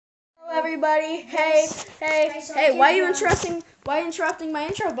Everybody, hey, why are you interrupting? Why are you interrupting my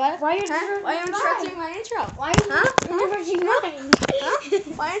intro, bud? Why are you interrupting my intro? Why are you interrupting mine?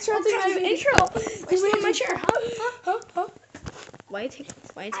 Why are you interrupting my intro? Why are you in my chair? Why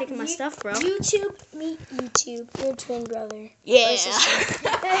are you taking my stuff, bro? YouTube, meet YouTube, your twin brother. Yeah.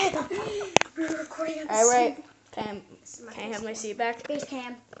 We're recording on the Alright, can I have my seat back? Face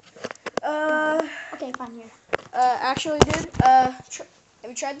cam. Okay, fine, here. Actually, dude, have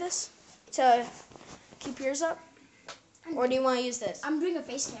you tried this to keep yours up? Or do you want to use this? I'm doing a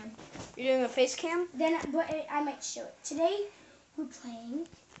face cam. You're doing a face cam? But I might show it. Today, we're playing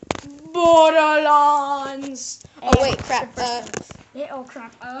Borderlands. Oh wait, crap.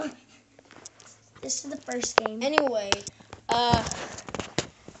 crap. This is the first game. Anyway,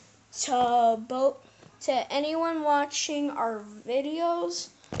 to anyone watching our videos,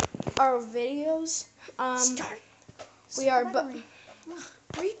 Start. We are. What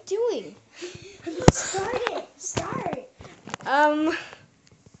are you doing? Start.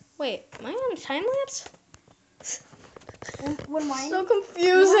 Wait, am I on a time lapse? When mine, so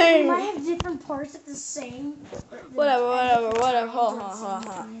confusing. Might have different parts at the same. Whatever. Hold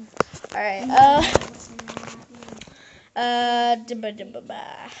on. All right.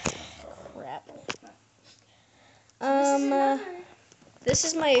 Crap. This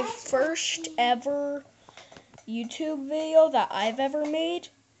is my first ever YouTube video that I've ever made.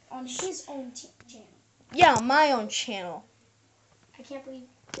 On his own channel. Yeah, my own channel. I can't believe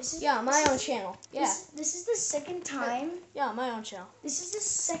this is. Yeah, my own channel. Yeah. This is the second time. Yeah, my own channel. This is the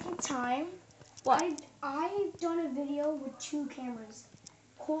second time. What? I've done a video with two cameras.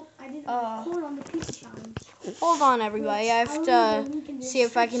 I did record on the pizza challenge. Hold on, everybody. I have to see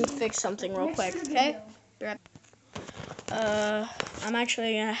if I can fix something real quick. Okay. I'm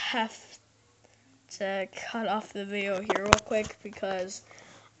actually gonna have to cut off the video here real quick because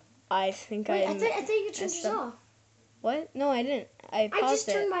I think I thought you turned yours off. What? No, I didn't. I paused it. I just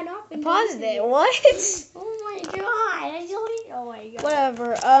turned mine off. I paused it. What? Oh my god! Oh my god.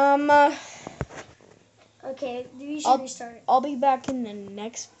 Whatever. Okay, you should restart. I'll be back in the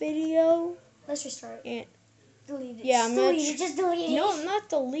next video. Let's restart. And delete it. Yeah, Just delete it. No, I'm not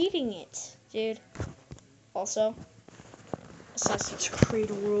deleting it, dude. Also, Assassin's Creed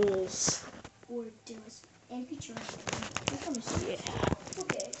rules. Or Deus and Future. Yeah.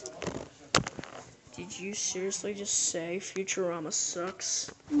 Okay. Did you seriously just say Futurama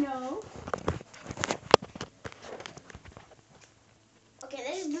sucks? No. Okay,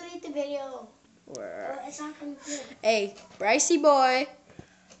 let's delete the video. Where? It's not gonna be good. Hey, Brycey boy.